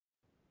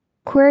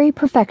Query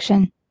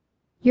Perfection.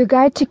 Your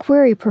guide to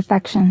query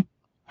perfection.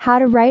 How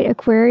to write a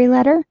query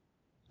letter.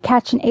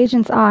 Catch an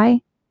agent's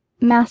eye.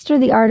 Master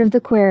the art of the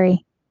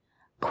query.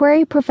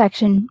 Query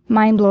Perfection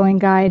Mind-Blowing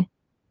Guide.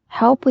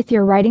 Help with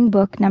your writing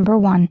book number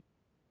 1.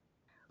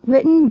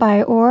 Written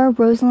by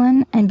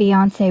Rosalin and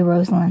Beyoncé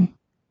Rosalin.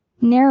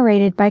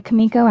 Narrated by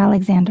Kamiko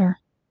Alexander.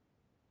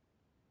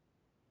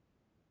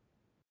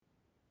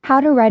 How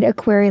to write a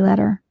query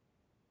letter.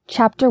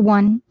 Chapter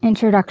 1,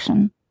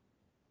 Introduction.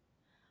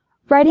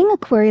 Writing a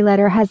query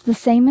letter has the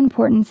same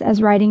importance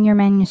as writing your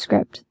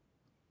manuscript.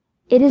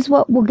 It is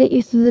what will get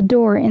you through the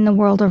door in the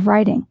world of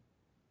writing.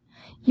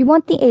 You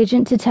want the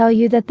agent to tell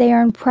you that they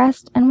are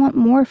impressed and want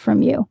more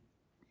from you.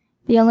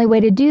 The only way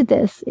to do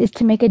this is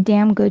to make a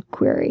damn good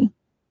query.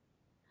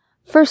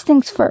 First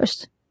things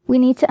first, we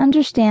need to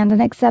understand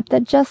and accept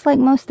that just like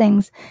most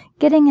things,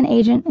 getting an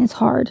agent is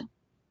hard.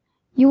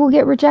 You will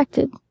get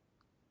rejected.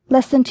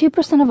 Less than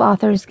 2% of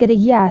authors get a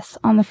yes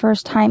on the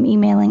first time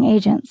emailing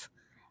agents,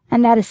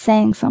 and that is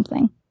saying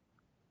something.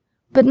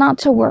 But not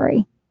to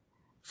worry.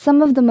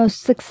 Some of the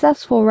most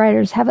successful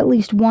writers have at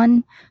least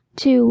 1,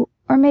 2,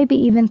 or maybe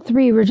even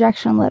 3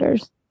 rejection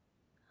letters.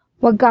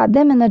 What got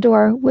them in the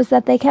door was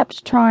that they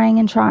kept trying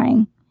and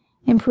trying,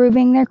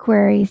 improving their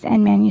queries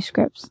and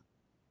manuscripts.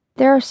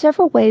 There are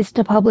several ways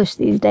to publish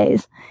these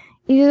days,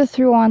 either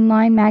through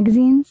online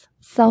magazines,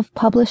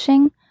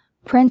 self-publishing,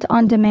 print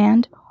on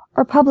demand,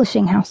 or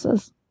publishing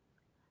houses.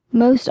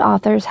 Most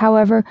authors,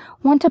 however,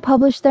 want to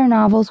publish their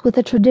novels with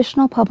a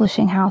traditional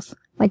publishing house,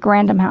 like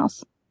Random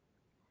House.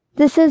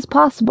 This is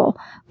possible,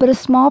 but a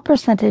small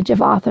percentage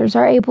of authors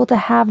are able to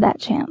have that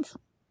chance.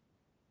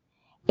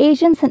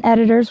 Agents and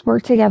editors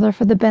work together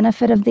for the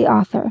benefit of the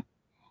author.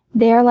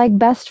 They are like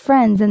best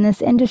friends in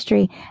this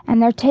industry, and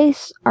their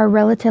tastes are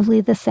relatively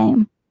the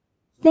same.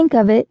 Think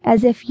of it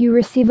as if you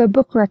receive a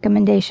book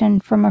recommendation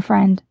from a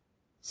friend.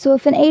 So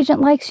if an agent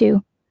likes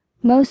you,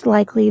 most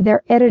likely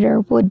their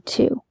editor would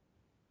too.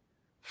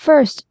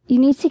 First, you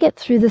need to get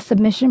through the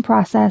submission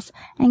process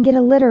and get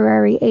a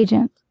literary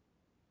agent.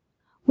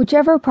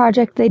 Whichever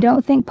project they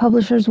don't think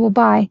publishers will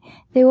buy,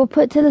 they will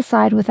put to the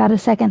side without a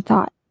second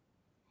thought.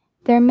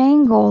 Their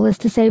main goal is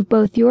to save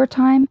both your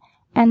time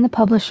and the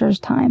publisher's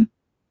time.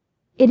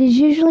 It is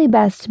usually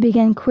best to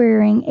begin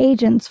querying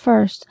agents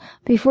first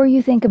before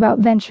you think about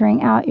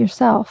venturing out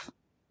yourself.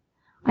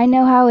 I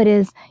know how it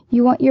is.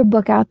 You want your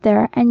book out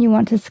there and you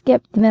want to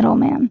skip the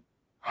middleman.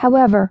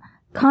 However,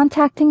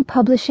 contacting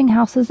publishing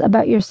houses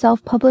about your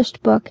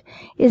self-published book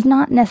is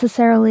not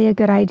necessarily a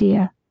good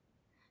idea.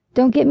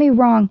 Don't get me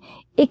wrong,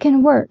 it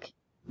can work,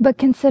 but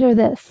consider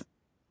this.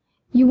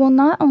 You will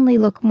not only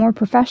look more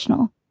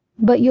professional,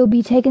 but you'll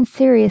be taken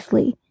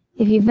seriously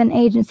if you've an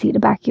agency to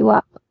back you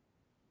up.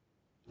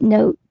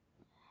 Note: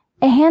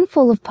 a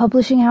handful of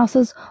publishing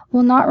houses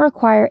will not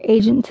require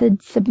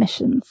agented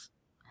submissions,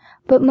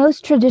 but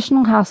most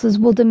traditional houses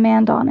will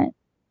demand on it.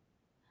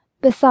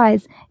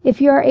 Besides, if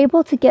you are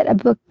able to get a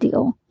book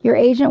deal, your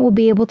agent will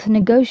be able to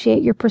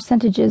negotiate your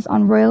percentages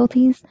on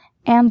royalties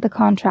and the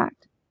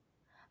contract.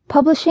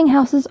 Publishing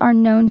houses are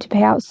known to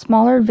pay out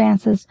smaller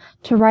advances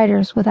to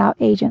writers without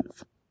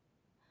agents.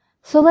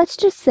 So let's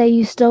just say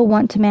you still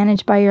want to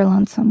manage by your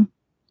lonesome.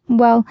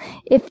 Well,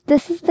 if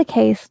this is the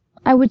case,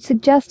 I would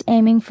suggest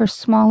aiming for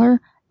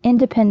smaller,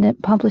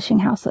 independent publishing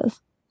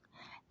houses.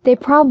 They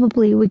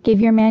probably would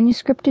give your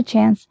manuscript a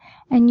chance,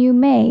 and you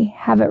may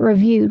have it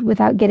reviewed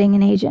without getting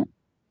an agent.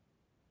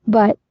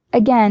 But,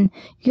 again,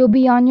 you'll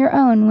be on your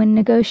own when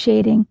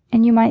negotiating,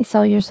 and you might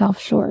sell yourself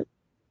short.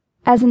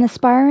 As an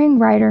aspiring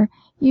writer,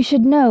 you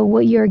should know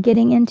what you are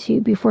getting into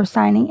before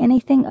signing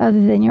anything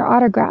other than your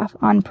autograph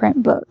on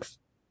print books.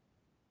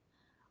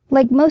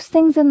 Like most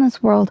things in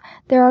this world,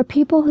 there are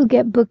people who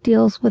get book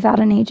deals without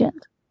an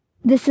agent.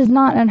 This is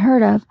not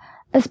unheard of,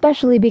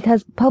 especially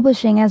because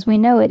publishing as we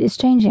know it is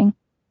changing.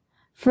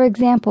 For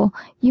example,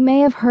 you may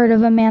have heard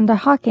of Amanda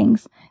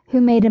Hawkins, who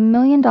made $1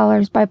 million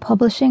by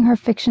publishing her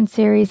fiction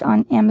series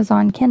on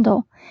Amazon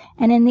Kindle,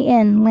 and in the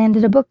end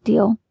landed a book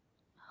deal.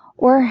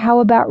 Or how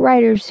about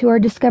writers who are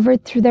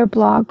discovered through their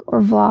blog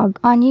or vlog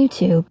on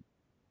YouTube?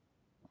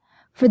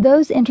 For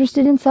those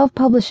interested in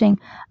self-publishing,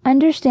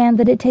 understand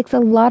that it takes a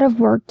lot of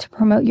work to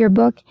promote your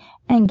book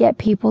and get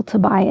people to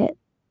buy it.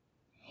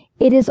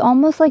 It is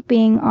almost like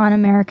being on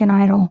American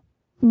Idol.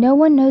 No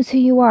one knows who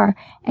you are,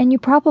 and you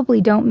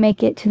probably don't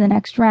make it to the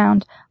next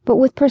round, but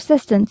with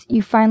persistence,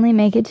 you finally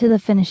make it to the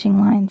finishing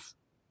lines.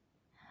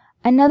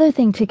 Another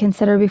thing to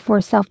consider before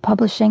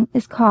self-publishing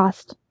is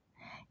cost.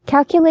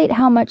 Calculate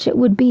how much it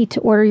would be to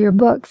order your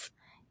books,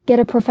 get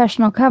a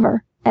professional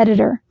cover,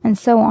 editor, and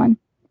so on.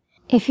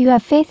 If you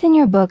have faith in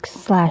your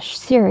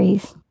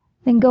books/series,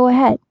 then go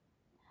ahead.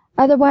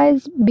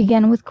 Otherwise,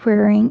 begin with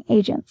querying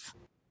agents.